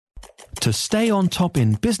To stay on top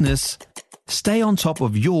in business, stay on top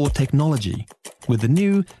of your technology with the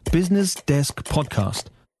new Business Desk podcast,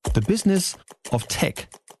 The Business of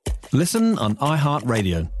Tech. Listen on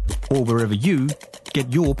iHeartRadio or wherever you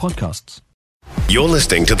get your podcasts. You're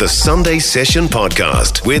listening to the Sunday Session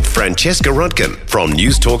podcast with Francesca Rudkin from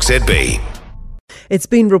News Talk ZB. It's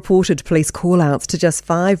been reported police call-outs to just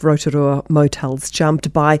 5 Rotorua motels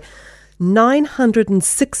jumped by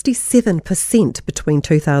 967% between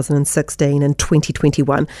 2016 and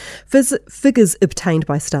 2021. Figures obtained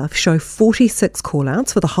by staff show 46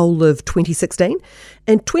 call-outs for the whole of 2016.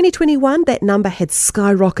 In 2021, that number had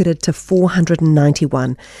skyrocketed to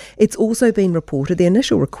 491. It's also been reported the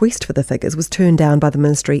initial request for the figures was turned down by the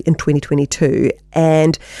ministry in 2022,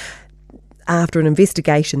 and after an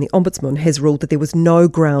investigation, the Ombudsman has ruled that there was no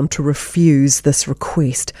ground to refuse this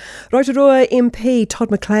request. Rotorua MP Todd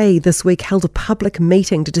McClay this week held a public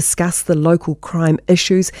meeting to discuss the local crime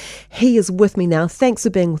issues. He is with me now. Thanks for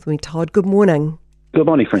being with me, Todd. Good morning. Good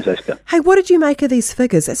morning, Francesca. Hey, what did you make of these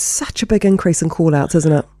figures? It's such a big increase in call-outs,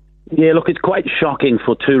 isn't it? Yeah, look, it's quite shocking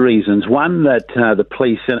for 2 reasons. One, that the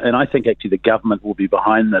police, and I think actually the government will be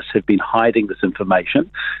behind this, have been hiding this information,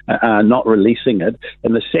 not releasing it.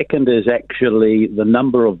 And the second is actually the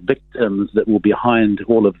number of victims that will be behind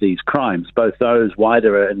all of these crimes, both those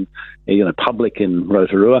wider and public in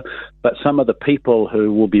Rotorua, but some of the people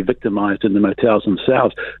who will be victimised in the motels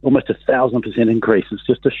themselves. Almost 1,000% increase. It's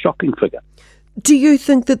just a shocking figure. Do you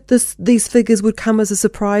think that these figures would come as a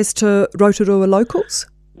surprise to Rotorua locals?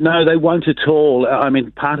 No, they won't at all. I mean,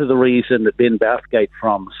 part of the reason that Ben Bathgate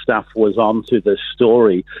from Stuff was onto this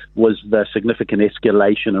story was the significant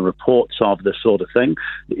escalation in reports of this sort of thing.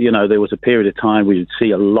 There was a period of time where you'd see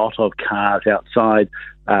a lot of cars outside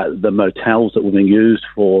the motels that were being used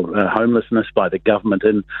for homelessness by the government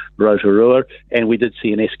in Rotorua, and we did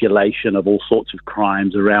see an escalation of all sorts of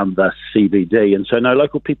crimes around the CBD. And so, no,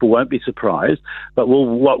 local people won't be surprised, but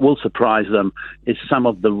what will surprise them is some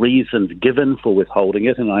of the reasons given for withholding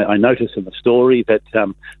it. And I noticed in the story that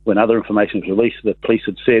when other information was released, the police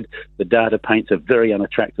had said the data paints a very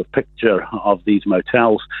unattractive picture of these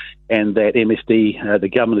motels, and that MSD, the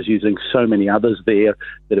government, is using so many others there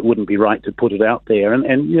that it wouldn't be right to put it out there. And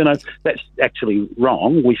that's actually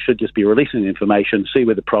wrong. We should just be releasing the information, see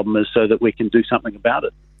where the problem is so that we can do something about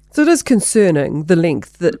it. So it is concerning, the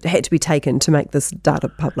length that had to be taken to make this data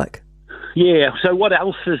public. Yeah, so what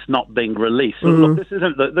else is not being released? Look, this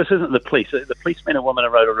isn't the police. The policemen and women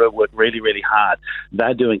in Rotorua work really, really hard.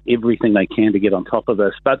 They're doing everything they can to get on top of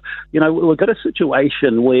this. But, we've got a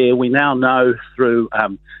situation where we now know through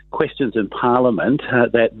questions in Parliament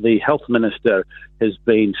that the Health Minister has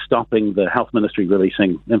been stopping the Health Ministry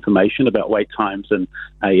releasing information about wait times in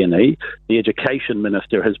A&E. The Education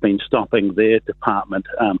Minister has been stopping their department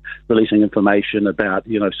releasing information about,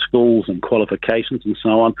 schools and qualifications and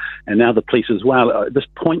so on, and now the police as well. This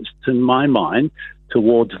points, to my mind,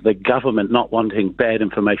 towards the government not wanting bad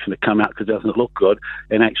information to come out because it doesn't look good,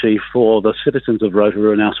 and actually for the citizens of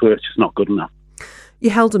Rotorua and elsewhere, it's just not good enough. You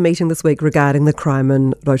held a meeting this week regarding the crime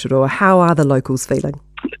in Rotorua. How are the locals feeling?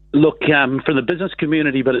 Look, from the business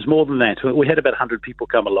community, but it's more than that. We had about 100 people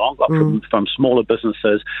come along, from smaller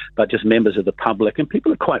businesses, but just members of the public. And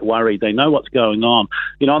people are quite worried. They know what's going on.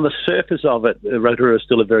 On the surface of it, Rotorua is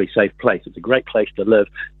still a very safe place. It's a great place to live.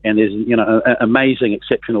 And there's, amazing,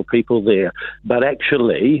 exceptional people there. But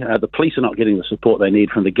actually, the police are not getting the support they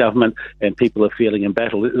need from the government, and people are feeling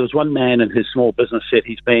embattled. There was one man in his small business said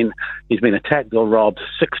he's been attacked or robbed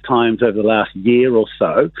 6 times over the last year or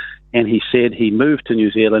so. And he said he moved to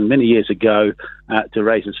New Zealand many years ago to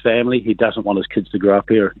raise his family. He doesn't want his kids to grow up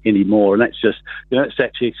here anymore. And that's just, it's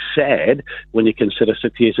actually sad when you consider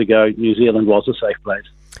 6 years ago, New Zealand was a safe place.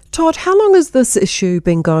 Todd, how long has this issue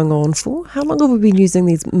been going on for? How long have we been using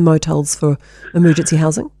these motels for emergency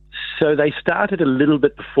housing? So they started a little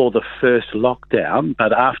bit before the first lockdown,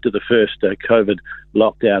 but after the first COVID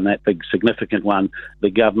lockdown, that big significant one, the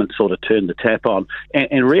government sort of turned the tap on.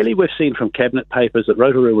 And really we've seen from cabinet papers that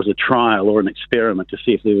Rotorua was a trial or an experiment to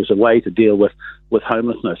see if there was a way to deal with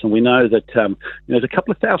homelessness. And we know that there's a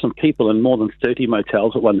couple of thousand people in more than 30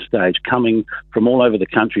 motels at one stage coming from all over the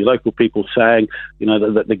country, local people saying,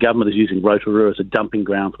 that the government is using Rotorua as a dumping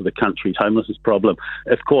ground for the country's homelessness problem.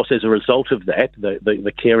 Of course, as a result of that,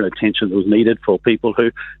 the care and attention that was needed for people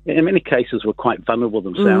who, in many cases, were quite vulnerable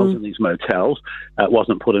themselves in these motels,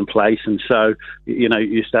 wasn't put in place. And so,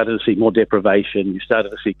 you started to see more deprivation. You started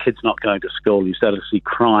to see kids not going to school. You started to see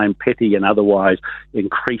crime, petty and otherwise,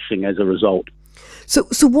 increasing as a result.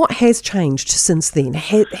 So what has changed since then?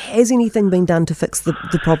 Has anything been done to fix the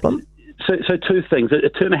problem? So two things. A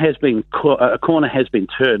corner has been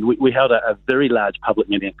turned. We held a very large public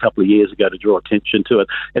meeting a couple of years ago to draw attention to it,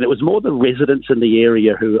 and it was more the residents in the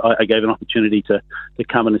area who I gave an opportunity to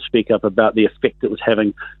come in and speak up about the effect it was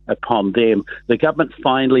having upon them. The government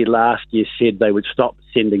finally last year said they would stop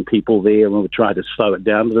sending people there and would try to slow it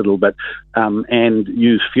down a little bit and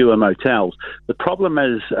use fewer motels. The problem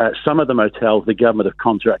is some of the motels the government have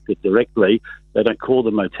contracted directly. They don't call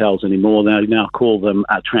them motels anymore. They now call them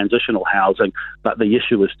transitional housing, but the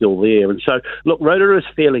issue is still there. And so, look, Rotorua is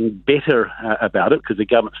feeling better about it because the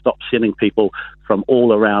government stopped sending people from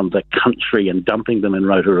all around the country and dumping them in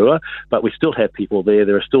Rotorua, but we still have people there.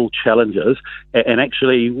 There are still challenges. And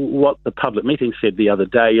actually, what the public meeting said the other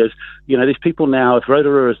day is, these people now, if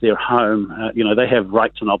Rotorua is their home, they have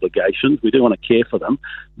rights and obligations. We do want to care for them,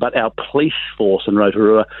 but our police force in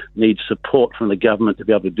Rotorua needs support from the government to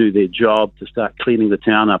be able to do their job, to start cleaning the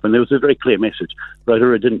town up. And there was a very clear message.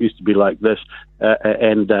 Rotorua didn't used to be like this,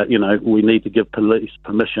 and we need to give police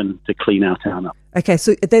permission to clean our town up. Okay,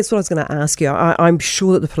 so that's what I was going to ask you. I'm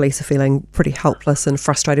sure that the police are feeling pretty helpless and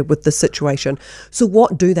frustrated with this situation. So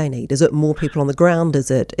what do they need? Is it more people on the ground?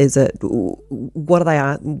 Is it what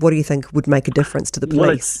do you think would make a difference to the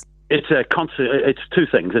police? It's two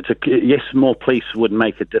things. Yes, more police would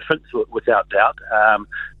make a difference without doubt,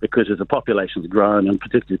 because as the population's grown, and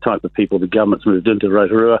particularly the type of people the government's moved into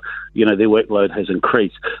Rotorua, their workload has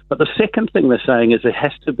increased. But the second thing they're saying is there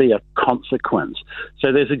has to be a consequence.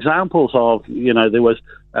 So there's examples of, there was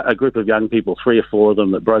a group of young people, 3 or 4 of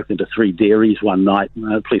them, that broke into 3 dairies one night.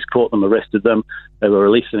 The police caught them, arrested them. They were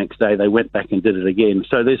released the next day. They went back and did it again.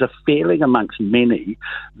 So there's a feeling amongst many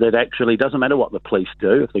that actually doesn't matter what the police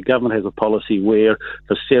do. If the government has a policy where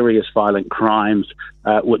for serious violent crimes,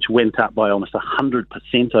 which went up by almost 100%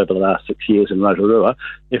 over the last 6 years in Rotorua,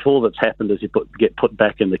 if all that's happened is you get put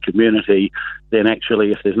back in the community, then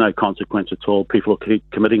actually if there's no consequence at all, people will keep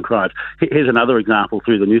committing crimes. Here's another example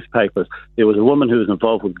through the newspapers. There was a woman who was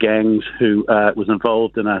involved with gangs who was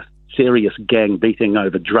involved in a serious gang beating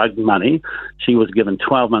over drug money. She was given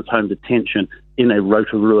 12 months home detention in a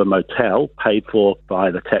Rotorua motel paid for by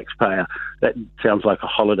the taxpayer. That sounds like a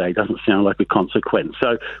holiday, doesn't sound like a consequence.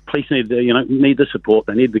 So police need the support.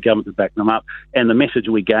 They need the government to back them up. And the message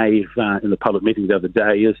we gave in the public meeting the other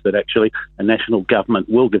day is that actually a national government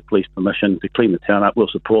will give police permission to clean the town up. We'll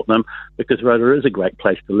support them because Rotorua is a great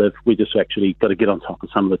place to live. We just actually got to get on top of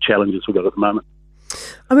some of the challenges we've got at the moment.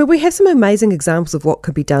 I mean, we have some amazing examples of what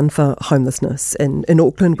could be done for homelessness in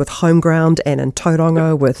Auckland with Homeground and in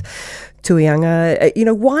Tauranga with Tuianga.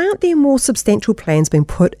 Why aren't there more substantial plans being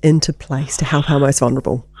put into place to help our most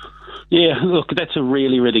vulnerable? Yeah, look, that's a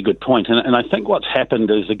really, really good point. And I think what's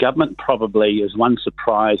happened is the government probably is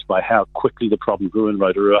surprised by how quickly the problem grew in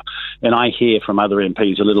Rotorua. And I hear from other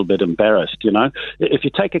MPs a little bit embarrassed, If you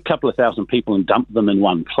take a couple of thousand people and dump them in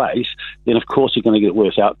one place, then of course you're going to get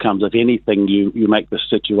worse outcomes. If anything, you make the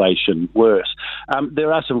situation worse.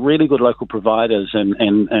 There are some really good local providers and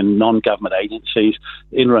non-government agencies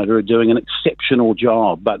in Rotorua doing an exceptional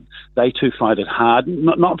job, but they too find it hard,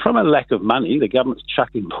 not from a lack of money. The government's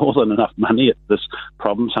chucking more than enough money at this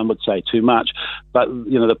problem. Some would say too much, but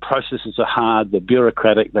the processes are hard, they're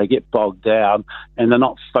bureaucratic, they get bogged down, and they're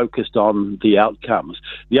not focused on the outcomes.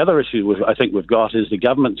 The other issue I think we've got is the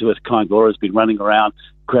government with Kaingoa has been running around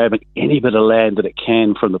grabbing any bit of land that it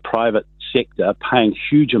can from the private sector, paying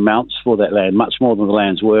huge amounts for that land, much more than the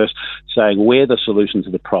land's worth, saying we're the solution to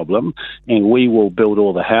the problem and we will build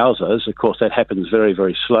all the houses. Of course, that happens very,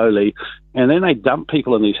 very slowly. And then they dump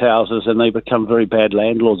people in these houses and they become very bad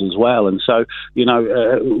landlords as well. And so,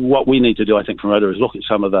 what we need to do, I think, from Rotorua is look at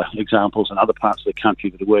some of the examples in other parts of the country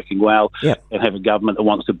that are working well and have a government that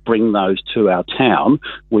wants to bring those to our town.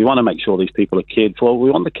 We want to make sure these people are cared for. We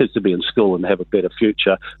want the kids to be in school and have a better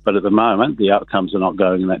future. But at the moment, the outcomes are not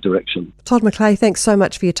going in that direction. Todd McClay, thanks so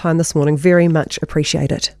much for your time this morning. Very much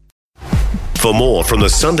appreciate it. For more from the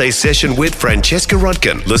Sunday Session with Francesca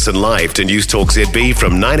Rudkin, listen live to News Talk ZB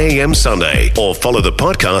from 9 a.m. Sunday or follow the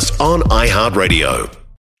podcast on iHeartRadio.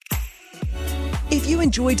 If you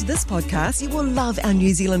enjoyed this podcast, you will love our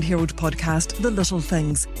New Zealand Herald podcast, The Little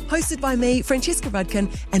Things, hosted by me, Francesca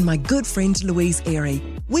Rudkin, and my good friend Louise Airy.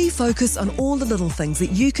 We focus on all the little things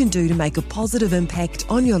that you can do to make a positive impact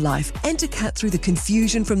on your life and to cut through the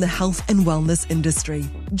confusion from the health and wellness industry.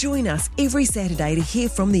 Join us every Saturday to hear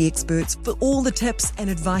from the experts for all the tips and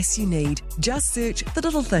advice you need. Just search The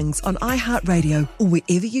Little Things on iHeartRadio or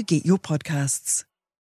wherever you get your podcasts.